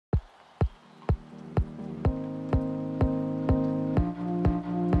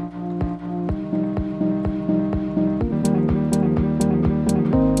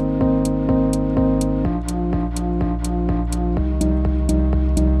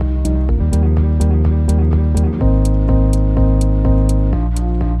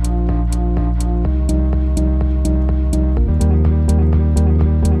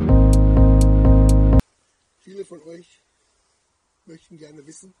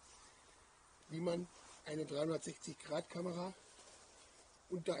wie man eine 360-Grad-Kamera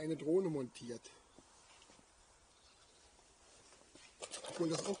unter eine Drohne montiert. Ich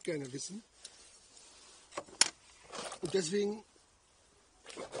wollte das auch gerne wissen. Und deswegen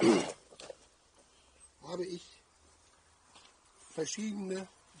habe ich verschiedene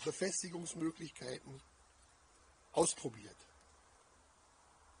Befestigungsmöglichkeiten ausprobiert.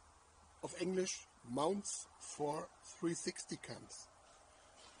 Auf Englisch Mounts for 360 Cams.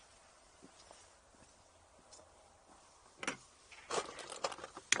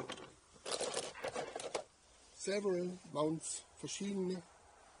 Several Mounts, verschiedene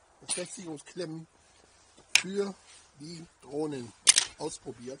Befestigungsklemmen für die Drohnen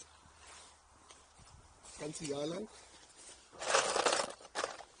ausprobiert. Das ganze Jahr lang.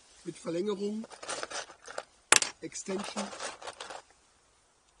 Mit Verlängerung, Extension,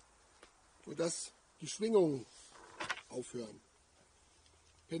 sodass die Schwingungen aufhören.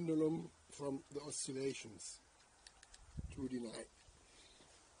 Pendulum from the oscillations to deny.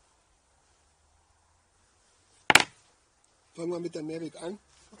 Fangen wir mit der Mavic an.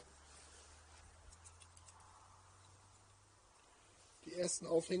 Die ersten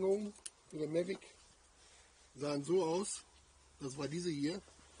Aufhängungen mit der Mavic sahen so aus. Das war diese hier.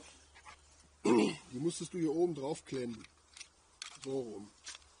 Die musstest du hier oben drauf klemmen. So rum.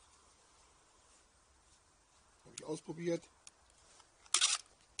 Habe ich ausprobiert.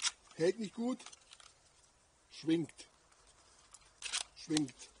 Hält nicht gut. Schwingt.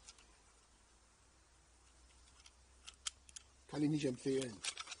 Schwingt. Kann ich nicht empfehlen.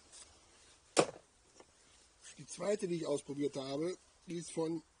 Die zweite, die ich ausprobiert habe, die ist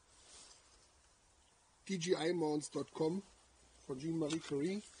von DJI-Mounts.com von Jean-Marie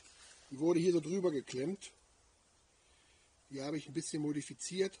Curie. Die wurde hier so drüber geklemmt. Die habe ich ein bisschen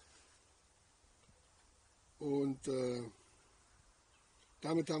modifiziert. Und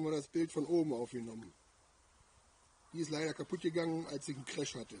damit haben wir das Bild von oben aufgenommen. Die ist leider kaputt gegangen, als ich einen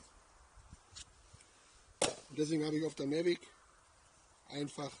Crash hatte. Und deswegen habe ich auf der Mavic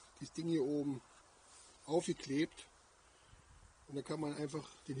einfach das Ding hier oben aufgeklebt. Und da kann man einfach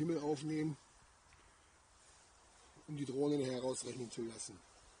den Himmel aufnehmen, um die Drohne nachher herausrechnen zu lassen.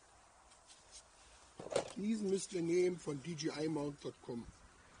 Diesen müsst ihr nehmen von DJI-Mount.com.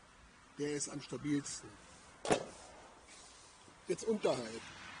 Der ist am stabilsten. Jetzt unterhalb.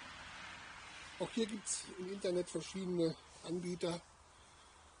 Auch hier gibt es im Internet verschiedene Anbieter.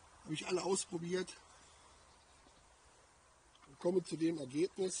 Habe ich alle ausprobiert. Und komme zu dem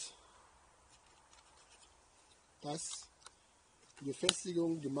Ergebnis, dass die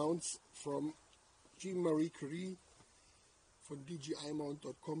Befestigung, die Mounts from Jean-Marie Curie von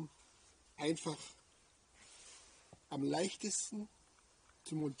DJI-Mount.com einfach am leichtesten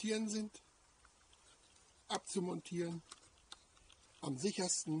zu montieren sind, abzumontieren, am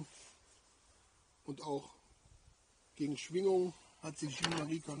sichersten und auch gegen Schwingung hat sich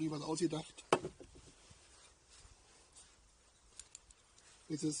Jean-Marie Curie was ausgedacht.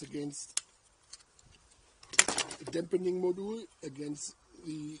 This is against a dampening module, against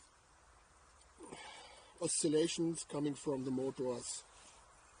the oscillations coming from the motors.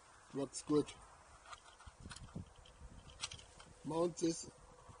 Works good. Mount this,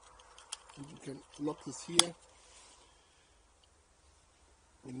 and you can lock this here.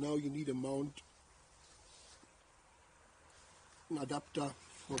 And now you need a mount, an adapter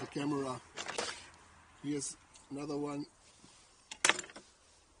for the camera. Here's another one.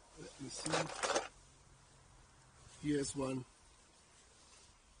 Let me see. Here's one.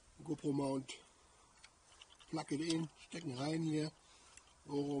 GoPro mount. Plug it in, stecken rein hier.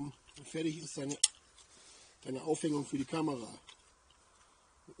 So rum. Und fertig ist deine Aufhängung für die Kamera.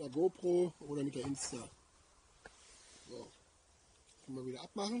 Mit der GoPro oder mit der Insta. So. Können wir wieder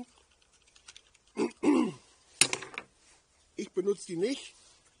abmachen. Ich benutze die nicht,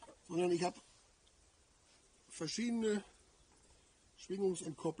 sondern ich habe verschiedene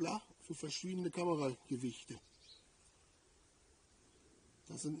Schwingungsentkoppler für verschiedene Kameragewichte.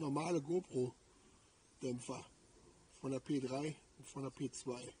 Das sind normale GoPro-Dämpfer von der P3 und von der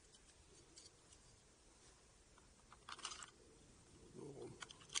P2. So rum.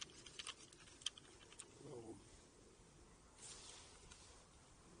 So rum.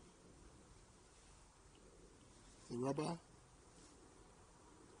 The Rubber.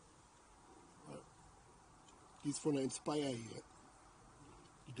 Die ist von der Inspire hier.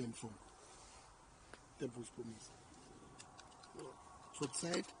 Die Dämpfung. Dämpfungsgummis. So.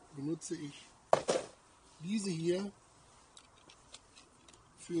 Zurzeit benutze ich diese hier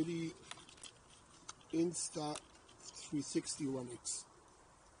für die Insta360 One X.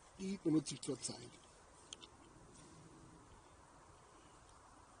 Die benutze ich zurzeit.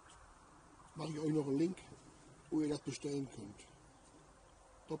 mache ich euch noch einen Link, wo ihr das bestellen könnt.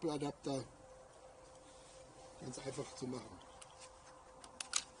 Doppeladapter, ganz einfach zu machen.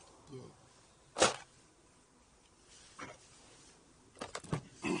 So.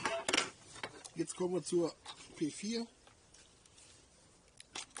 Jetzt kommen wir zur P4.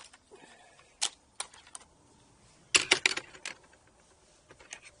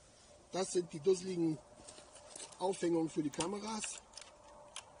 Das sind die dusseligen Aufhängungen für die Kameras.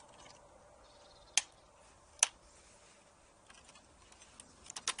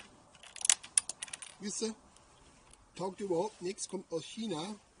 Wisst ihr, taugt überhaupt nichts, kommt aus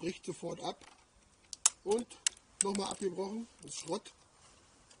China, bricht sofort ab und nochmal abgebrochen, ist Schrott.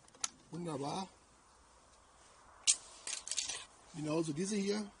 Wunderbar. Genauso diese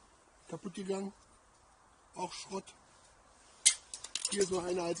hier, kaputt gegangen, auch Schrott. Hier ist noch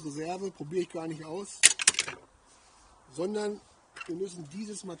eine als Reserve, probiere ich gar nicht aus, sondern wir müssen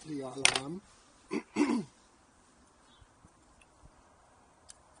dieses Material haben.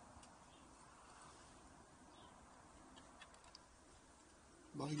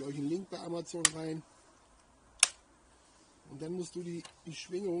 Mache ich euch einen Link bei Amazon rein. Und dann musst du die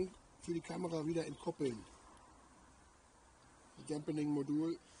Schwingung für die Kamera wieder entkoppeln. The dampening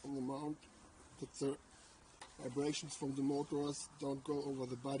module on the mount, that the vibrations from the motors don't go over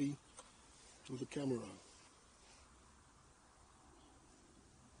the body to the camera.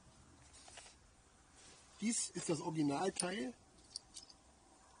 Dies ist das Originalteil,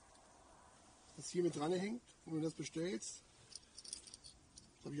 das hier mit dran hängt, wenn du das bestellst.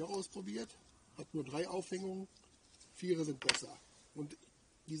 Das habe ich auch ausprobiert. Hat nur 3 Aufhängungen, 4 sind besser. Und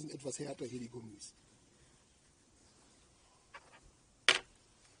die sind etwas härter hier, die Gummis.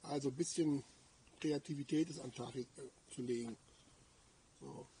 Also ein bisschen Kreativität ist an den Tag zu legen.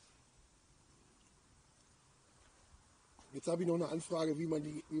 So. Jetzt habe ich noch eine Anfrage, wie man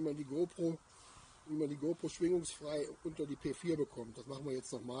die GoPro schwingungsfrei unter die P4 bekommt. Das machen wir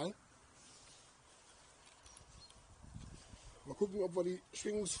jetzt nochmal. Mal gucken, ob wir die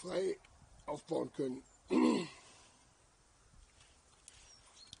schwingungsfrei aufbauen können.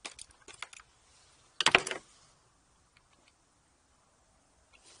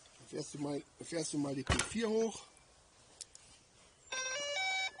 Dann fährst du mal die P4 hoch.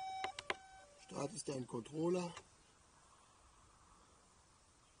 Startest deinen Controller.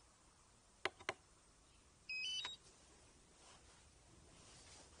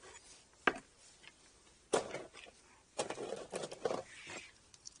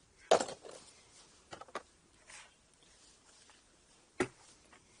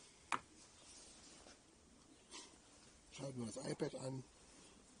 Schalten wir das iPad an.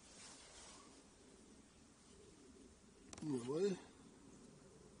 Jawohl.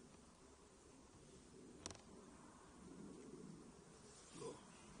 So,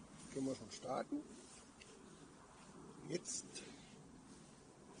 können wir schon starten. Jetzt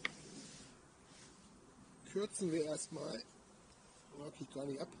kürzen wir erstmal. Mag ich gar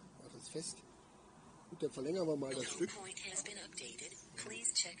nicht ab, mache das fest. Gut, dann verlängern wir mal das Stück.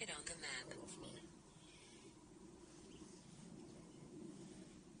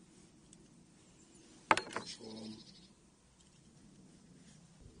 Schrauben.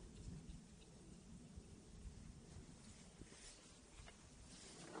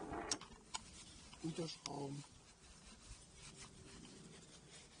 Unterschrauben.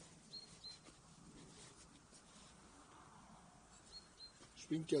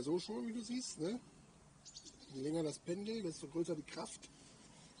 Schwingt ja so schon, wie du siehst, ne? Je länger das Pendel, desto größer die Kraft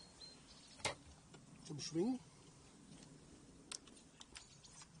zum Schwingen.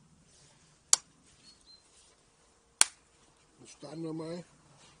 Dann starten wir mal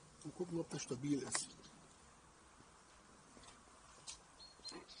und gucken, ob das stabil ist.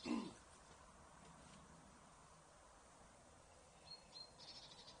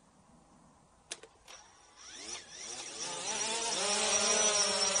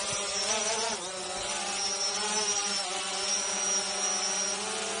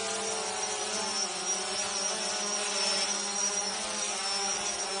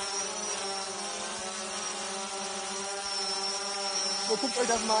 So, guckt euch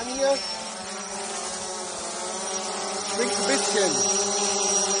das mal an hier. Schwingt ein bisschen.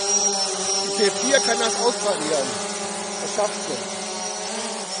 Die P4 kann das ausvariieren. Das schafft sie.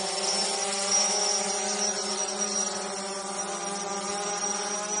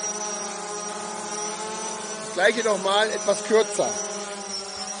 Das gleiche nochmal, etwas kürzer.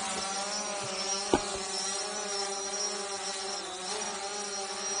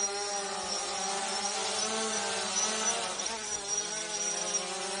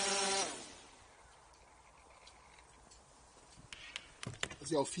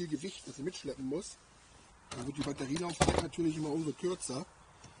 ja auch viel Gewicht, das du mitschleppen musst. Dann wird die Batterielaufzeit natürlich immer umso kürzer.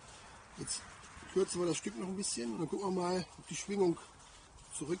 Jetzt kürzen wir das Stück noch ein bisschen und dann gucken wir mal, ob die Schwingung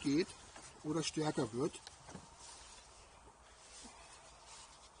zurückgeht oder stärker wird.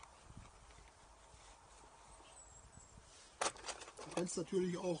 Du kannst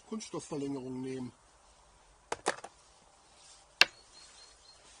natürlich auch Kunststoffverlängerungen nehmen.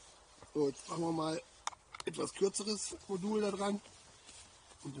 So, jetzt machen wir mal etwas kürzeres Modul da dran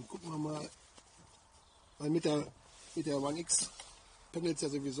und dann gucken wir mal, weil mit der One X pendelt es ja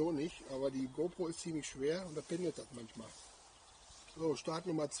sowieso nicht, aber die GoPro ist ziemlich schwer und da pendelt das manchmal. So, Start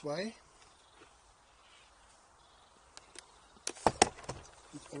Nummer 2.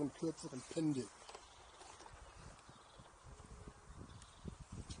 Mit einem kürzeren Pendel.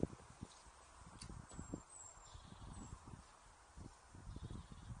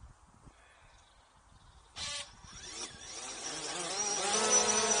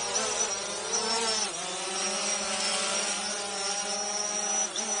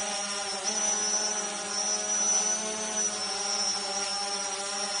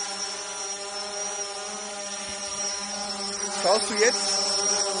 Schaust du jetzt,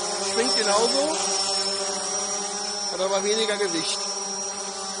 schwingt genauso, hat aber weniger Gewicht.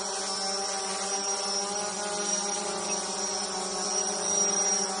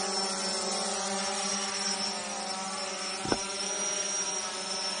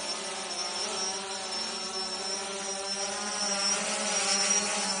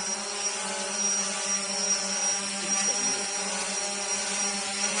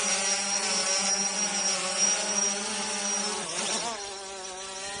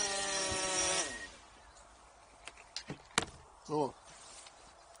 So,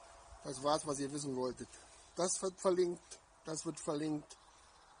 das war's, was ihr wissen wolltet. Das wird verlinkt, das wird verlinkt,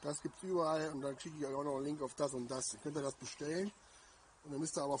 das gibt es überall und dann schicke ich euch auch noch einen Link auf das und das. Ihr könnt das bestellen und dann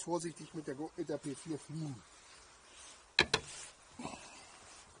müsst ihr aber vorsichtig mit der P4 fliegen.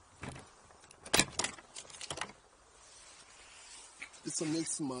 Bis zum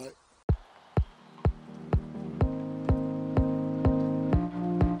nächsten Mal.